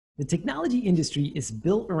The technology industry is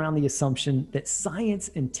built around the assumption that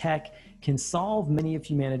science and tech can solve many of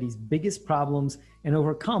humanity's biggest problems and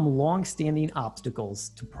overcome long-standing obstacles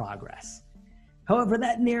to progress. However,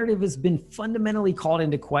 that narrative has been fundamentally called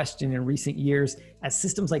into question in recent years as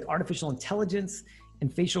systems like artificial intelligence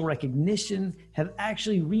and facial recognition have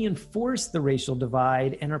actually reinforced the racial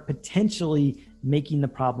divide and are potentially making the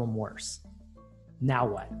problem worse. Now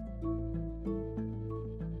what?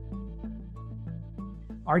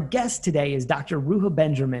 Our guest today is Dr. Ruha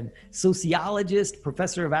Benjamin, sociologist,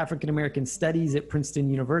 professor of African American Studies at Princeton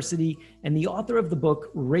University, and the author of the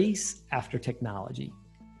book, Race After Technology.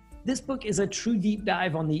 This book is a true deep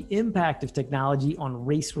dive on the impact of technology on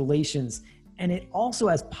race relations, and it also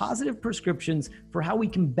has positive prescriptions for how we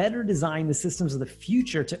can better design the systems of the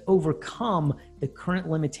future to overcome the current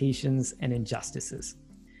limitations and injustices.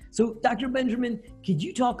 So, Dr. Benjamin, could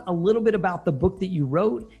you talk a little bit about the book that you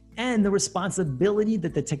wrote and the responsibility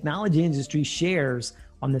that the technology industry shares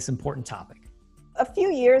on this important topic? A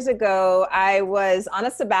few years ago, I was on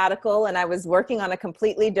a sabbatical and I was working on a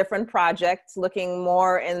completely different project, looking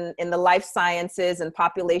more in the life sciences and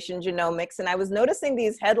population genomics. And I was noticing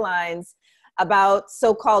these headlines about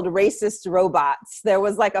so-called racist robots. There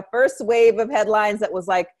was like a first wave of headlines that was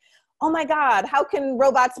like, oh my God, how can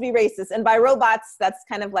robots be racist? And by robots, that's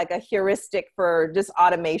kind of like a heuristic for just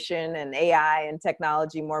automation and AI and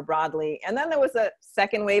technology more broadly. And then there was a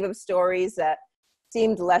second wave of stories that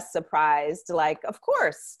seemed less surprised, like, of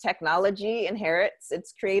course, technology inherits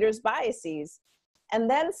its creators' biases. And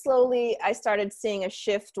then slowly I started seeing a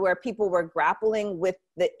shift where people were grappling with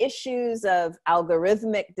the issues of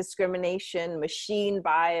algorithmic discrimination, machine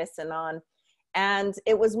bias, and on. And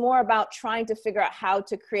it was more about trying to figure out how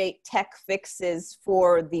to create tech fixes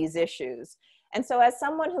for these issues. And so as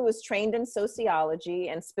someone who was trained in sociology,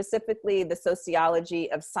 and specifically the sociology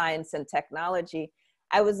of science and technology,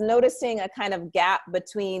 I was noticing a kind of gap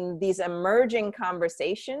between these emerging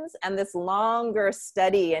conversations and this longer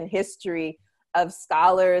study and history of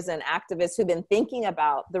scholars and activists who've been thinking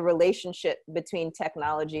about the relationship between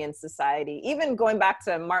technology and society, even going back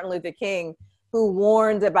to Martin Luther King, who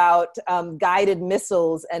warned about guided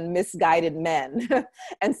missiles and misguided men.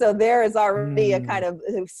 And so there is already a kind of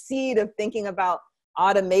seed of thinking about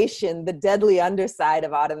automation, the deadly underside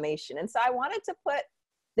of automation. And so I wanted to put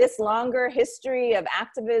this longer history of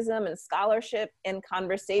activism and scholarship in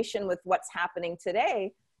conversation with what's happening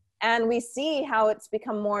today. And we see how it's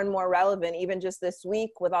become more and more relevant, even just this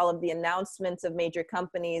week with all of the announcements of major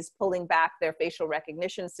companies pulling back their facial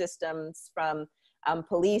recognition systems from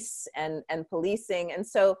police and policing. And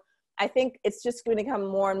so I think it's just going to become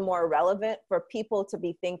more and more relevant for people to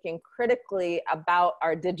be thinking critically about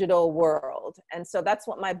our digital world. And so that's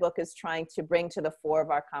what my book is trying to bring to the fore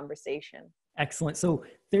of our conversation. Excellent. So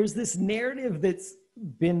there's this narrative that's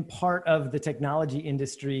been part of the technology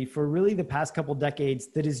industry for really the past couple decades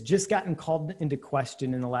that has just gotten called into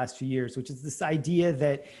question in the last few years, which is this idea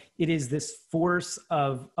that it is this force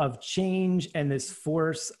of change and this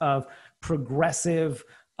force of progressive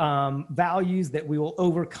values that we will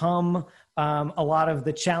overcome a lot of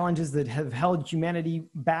the challenges that have held humanity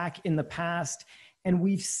back in the past. And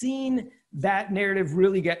we've seen that narrative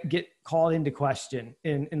really get called into question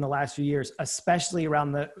in the last few years, especially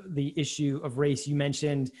around the issue of race. You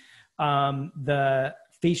mentioned the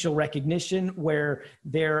facial recognition, where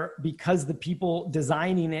because the people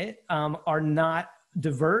designing it are not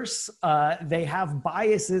diverse, they have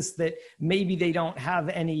biases that maybe they don't have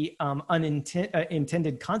any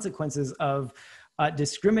unintended consequences of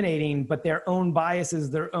discriminating, but their own biases,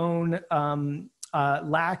 their own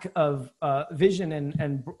lack of vision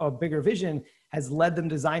and a bigger vision has led them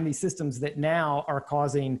to design these systems that now are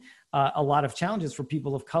causing a lot of challenges for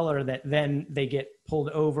people of color, that then they get pulled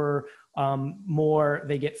over more,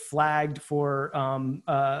 they get flagged for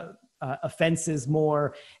offenses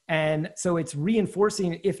more. And so it's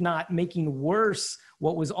reinforcing, if not making worse,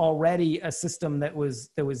 what was already a system that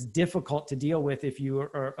was difficult to deal with if you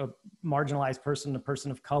are a marginalized person, a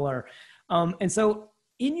person of color. And so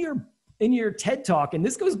in your TED Talk, and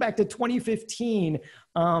this goes back to 2015,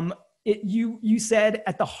 you said,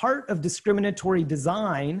 at the heart of discriminatory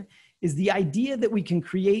design is the idea that we can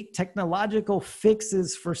create technological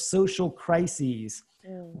fixes for social crises.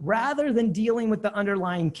 Rather than dealing with the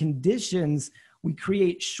underlying conditions, we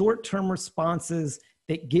create short-term responses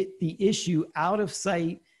that get the issue out of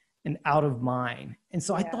sight and out of mind. And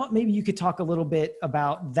so I thought maybe you could talk a little bit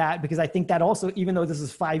about that, because I think that also, even though this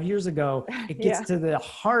is 5 years ago, it gets to the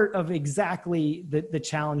heart of exactly the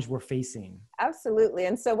challenge we're facing. Absolutely.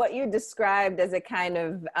 And so what you described as a kind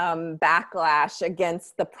of backlash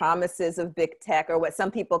against the promises of big tech, or what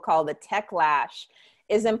some people call the tech lash,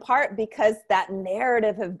 is in part because that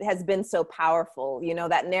narrative has been so powerful. You know,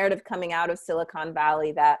 that narrative coming out of Silicon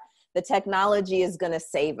Valley that the technology is going to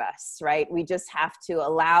save us, right? We just have to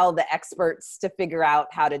allow the experts to figure out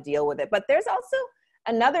how to deal with it. But there's also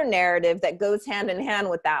another narrative that goes hand in hand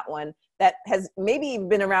with that one that has maybe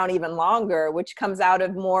been around even longer, which comes out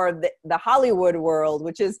of more of the Hollywood world,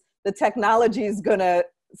 which is the technology is going to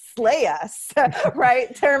slay us,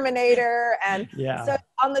 right? Terminator. And so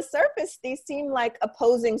on the surface, these seem like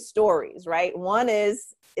opposing stories, right? One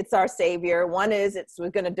is it's our savior. One is we're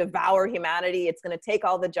going to devour humanity. It's going to take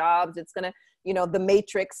all the jobs. It's going to, you know, the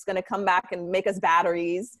Matrix going to come back and make us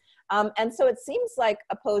batteries. And so it seems like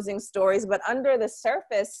opposing stories, but under the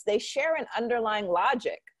surface, they share an underlying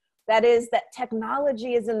logic. That is that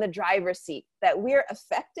technology is in the driver's seat, that we're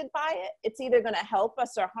affected by it. It's either going to help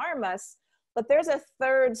us or harm us. But there's a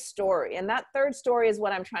third story. And that third story is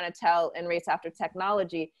what I'm trying to tell in Race After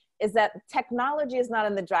Technology, is that technology is not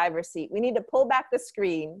in the driver's seat. We need to pull back the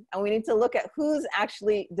screen and we need to look at who's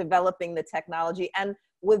actually developing the technology and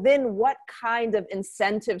within what kind of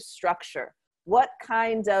incentive structure, what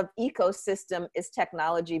kind of ecosystem is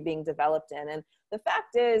technology being developed in. And the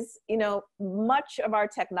fact is, you know, much of our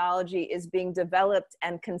technology is being developed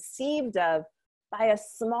and conceived of by a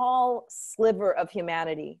small sliver of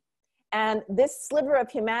humanity. And this sliver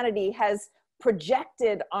of humanity has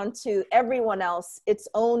projected onto everyone else its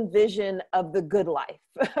own vision of the good life,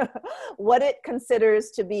 what it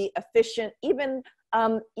considers to be efficient, even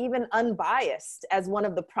unbiased, as one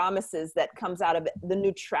of the promises that comes out of it, the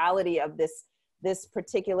neutrality of this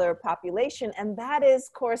particular population. And that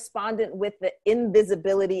is correspondent with the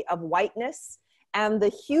invisibility of whiteness and the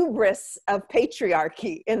hubris of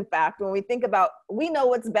patriarchy. In fact, when we think about, we know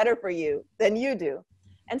what's better for you than you do.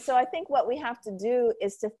 And so I think what we have to do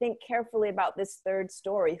is to think carefully about this third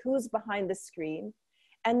story, who's behind the screen,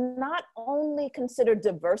 and not only consider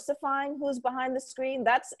diversifying who's behind the screen.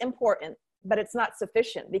 That's important, but it's not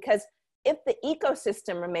sufficient, because if the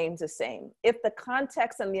ecosystem remains the same, if the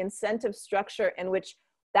context and the incentive structure in which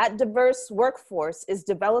that diverse workforce is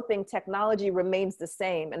developing technology remains the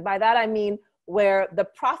same, and by that I mean where the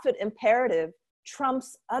profit imperative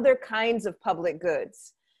trumps other kinds of public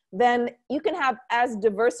goods, then you can have as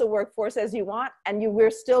diverse a workforce as you want, and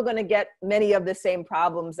we're still going to get many of the same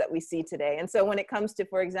problems that we see today. And so when it comes to,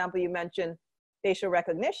 for example, you mentioned facial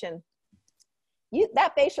recognition,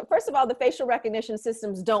 first of all, the facial recognition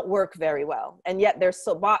systems don't work very well. And yet they're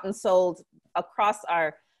so bought and sold across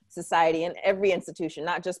our society in every institution,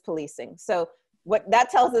 not just policing. So what that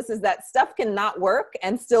tells us is that stuff can not work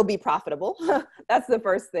and still be profitable. That's the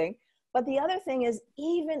first thing. But the other thing is,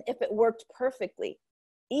 even if it worked perfectly,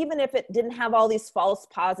 even if it didn't have all these false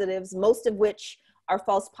positives, most of which are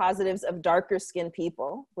false positives of darker skinned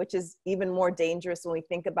people, which is even more dangerous when we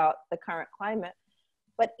think about the current climate.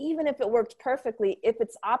 But even if it worked perfectly, if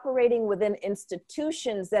it's operating within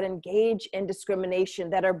institutions that engage in discrimination,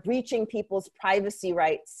 that are breaching people's privacy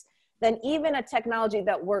rights, then even a technology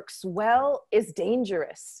that works well is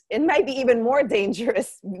dangerous. It might be even more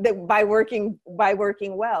dangerous by working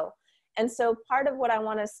well. And so part of what I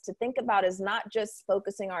want us to think about is not just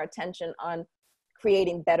focusing our attention on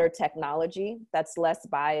creating better technology that's less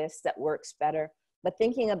biased, that works better, but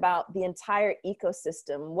thinking about the entire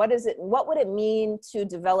ecosystem. What would it mean to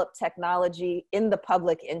develop technology in the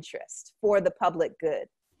public interest, for the public good?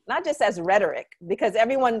 Not just as rhetoric, because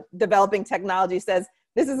everyone developing technology says,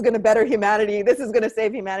 this is going to better humanity, this is going to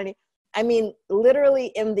save humanity. I mean, literally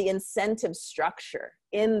in the incentive structure,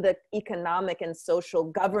 in the economic and social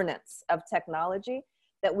governance of technology,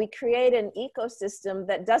 that we create an ecosystem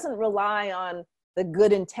that doesn't rely on the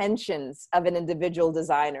good intentions of an individual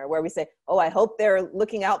designer, where we say, oh, I hope they're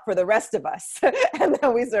looking out for the rest of us. And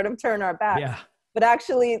then we sort of turn our backs, but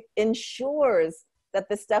actually ensures that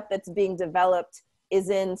the stuff that's being developed is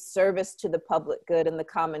in service to the public good and the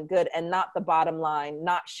common good, and not the bottom line,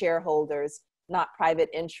 not shareholders, not private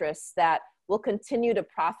interests that will continue to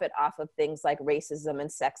profit off of things like racism and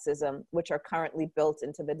sexism, which are currently built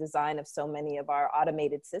into the design of so many of our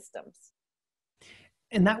automated systems.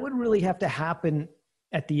 And that would really have to happen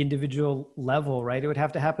at the individual level, right? It would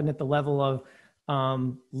have to happen at the level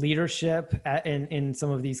of leadership in some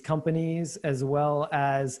of these companies, as well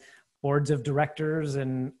as boards of directors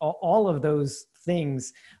and all of those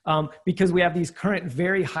things, because we have these current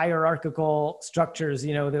very hierarchical structures.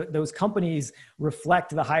 You know, those companies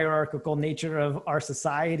reflect the hierarchical nature of our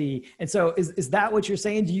society. And so is that what you're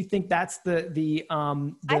saying? Do you think that's the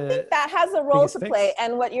I think that has a role to play.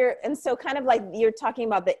 And so kind of like you're talking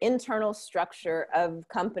about the internal structure of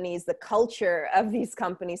companies, the culture of these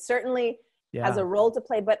companies. Certainly has Yeah. a role to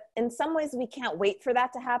play, but in some ways we can't wait for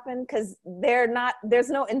that to happen because there's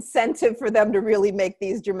no incentive for them to really make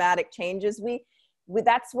these dramatic changes.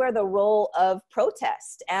 That's where the role of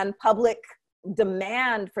protest and public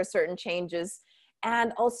demand for certain changes,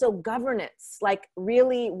 and also governance, like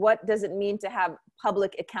really what does it mean to have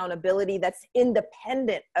public accountability that's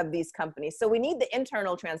independent of these companies. So we need the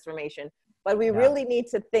internal transformation, but we really need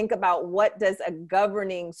to think about what does a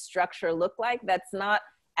governing structure look like that's not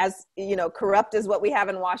as, you know, corrupt as what we have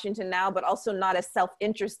in Washington now, but also not as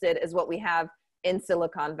self-interested as what we have in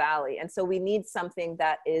Silicon Valley. And so we need something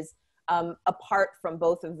that is apart from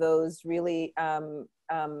both of those really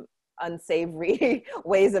unsavory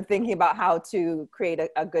ways of thinking about how to create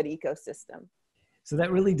a good ecosystem. So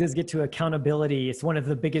that really does get to accountability. It's one of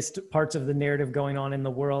the biggest parts of the narrative going on in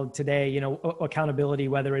the world today. You know, accountability,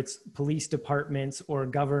 whether it's police departments or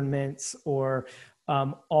governments or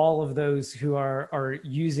all of those who are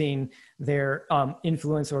using their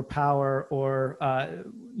influence or power or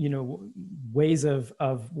you know, ways of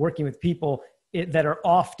working with people that are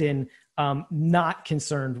often not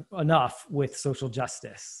concerned enough with social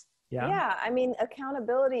justice. Yeah, I mean,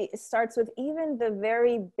 accountability starts with even the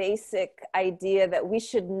very basic idea that we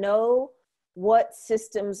should know what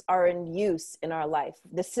systems are in use in our life,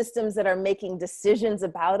 the systems that are making decisions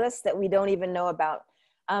about us that we don't even know about.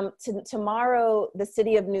 Tomorrow, the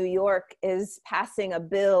city of New York is passing a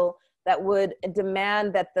bill that would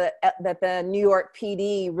demand that the New York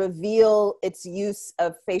PD reveal its use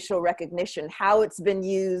of facial recognition, how it's been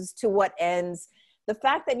used, to what ends. The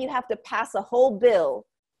fact that you have to pass a whole bill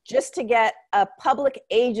just to get a public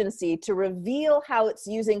agency to reveal how it's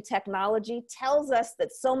using technology tells us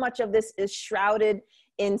that so much of this is shrouded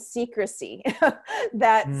in secrecy.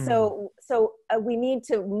 So we need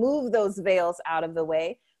to move those veils out of the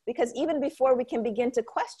way, because even before we can begin to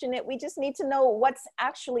question it, we just need to know what's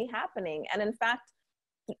actually happening. And in fact,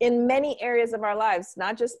 in many areas of our lives,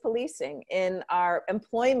 not just policing, in our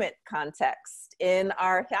employment context, in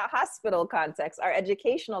our hospital context, our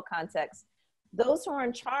educational context, those who are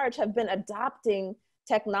in charge have been adopting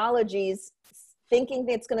technologies, thinking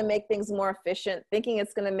it's going to make things more efficient, thinking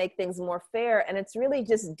it's going to make things more fair, and it's really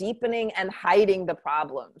just deepening and hiding the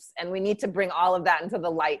problems. And we need to bring all of that into the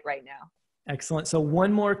light right now. Excellent. So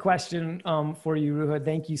one more question for you, Ruha.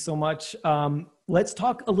 Thank you so much. Let's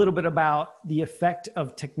talk a little bit about the effect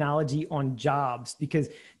of technology on jobs, because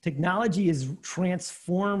technology is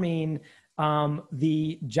transforming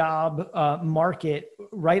the job market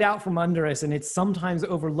right out from under us, and it's sometimes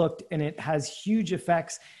overlooked, and it has huge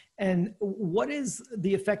effects. And what is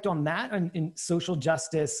the effect on that in social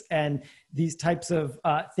justice and these types of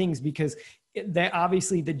things? Because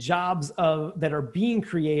obviously the jobs that are being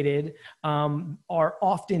created are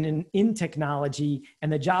often in technology,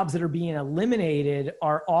 and the jobs that are being eliminated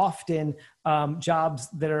are often jobs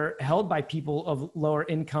that are held by people of lower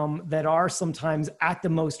income that are sometimes at the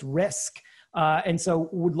most risk. And so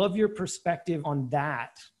would love your perspective on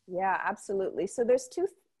that. Yeah, absolutely. So there's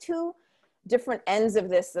two different ends of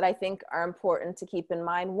this that I think are important to keep in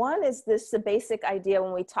mind. One is the basic idea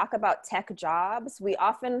when we talk about tech jobs, we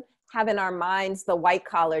often have in our minds the white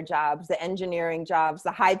collar jobs, the engineering jobs,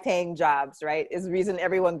 the high paying jobs, right? Is the reason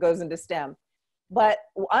everyone goes into STEM. But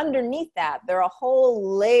underneath that, there are a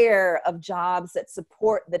whole layer of jobs that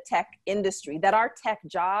support the tech industry, that are tech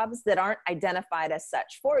jobs that aren't identified as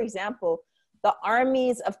such. For example, the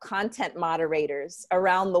armies of content moderators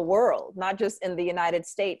around the world, not just in the United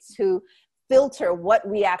States, who filter what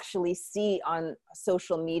we actually see on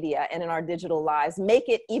social media and in our digital lives, make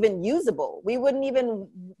it even usable. We wouldn't even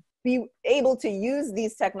be able to use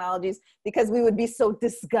these technologies because we would be so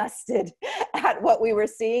disgusted at what we were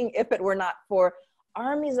seeing if it were not for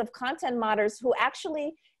armies of content modders who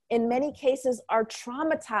actually, in many cases, are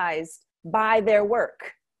traumatized by their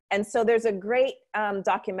work. And so there's a great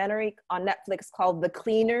documentary on Netflix called The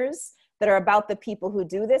Cleaners that are about the people who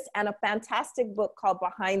do this, and a fantastic book called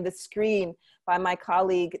Behind the Screen by my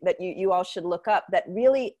colleague that you all should look up, that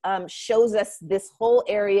really shows us this whole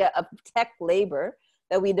area of tech labor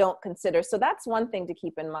that we don't consider. So that's one thing to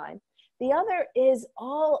keep in mind. The other is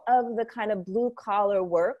all of the kind of blue collar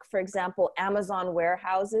work, for example, Amazon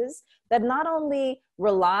warehouses that not only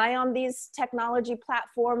rely on these technology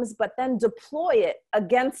platforms, but then deploy it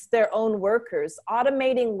against their own workers,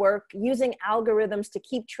 automating work, using algorithms to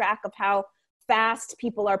keep track of how fast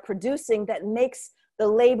people are producing, that makes the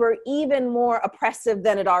labor even more oppressive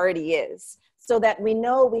than it already is. So that we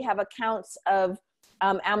know we have accounts of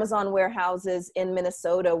Amazon warehouses in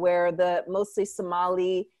Minnesota where the mostly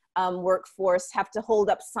Somali workforce have to hold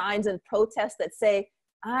up signs and protest that say,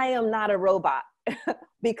 "I am not a robot.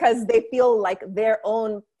 because they feel like their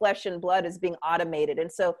own flesh and blood is being automated.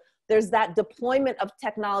 And so there's that deployment of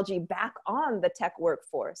technology back on the tech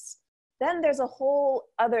workforce. Then there's a whole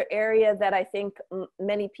other area that I think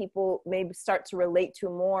many people may start to relate to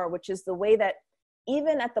more, which is the way that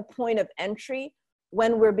even at the point of entry,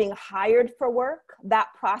 when we're being hired for work, that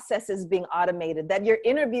process is being automated, that your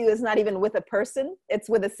interview is not even with a person, it's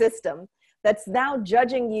with a system that's now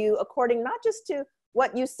judging you according not just to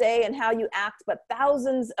what you say and how you act, but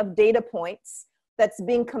thousands of data points that's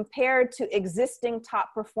being compared to existing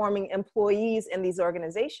top performing employees in these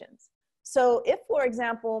organizations. So if, for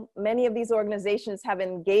example, many of these organizations have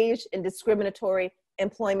engaged in discriminatory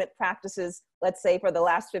employment practices, let's say for the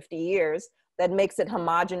last 50 years, that makes it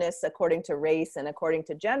homogenous according to race and according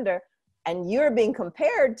to gender, and you're being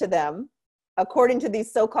compared to them according to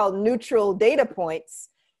these so-called neutral data points,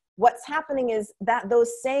 what's happening is that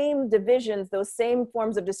those same divisions, those same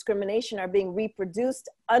forms of discrimination are being reproduced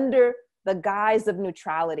under the guise of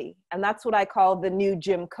neutrality. And that's what I call the new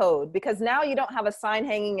Jim Code, because now you don't have a sign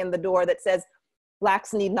hanging in the door that says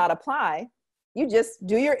blacks need not apply. You just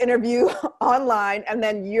do your interview online, and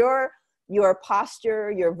then your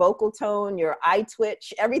posture, your vocal tone, your eye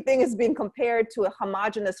twitch, everything is being compared to a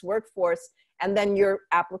homogeneous workforce, and then your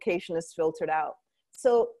application is filtered out.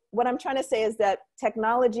 So what I'm trying to say is that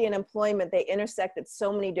technology and employment, they intersect at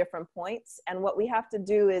so many different points. And what we have to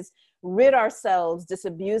do is rid ourselves,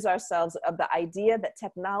 disabuse ourselves of the idea that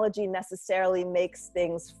technology necessarily makes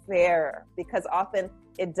things fair, because often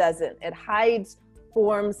it doesn't. It hides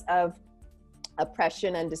forms of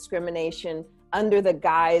oppression and discrimination under the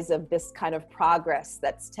guise of this kind of progress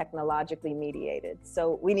that's technologically mediated.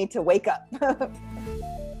 So we need to wake up.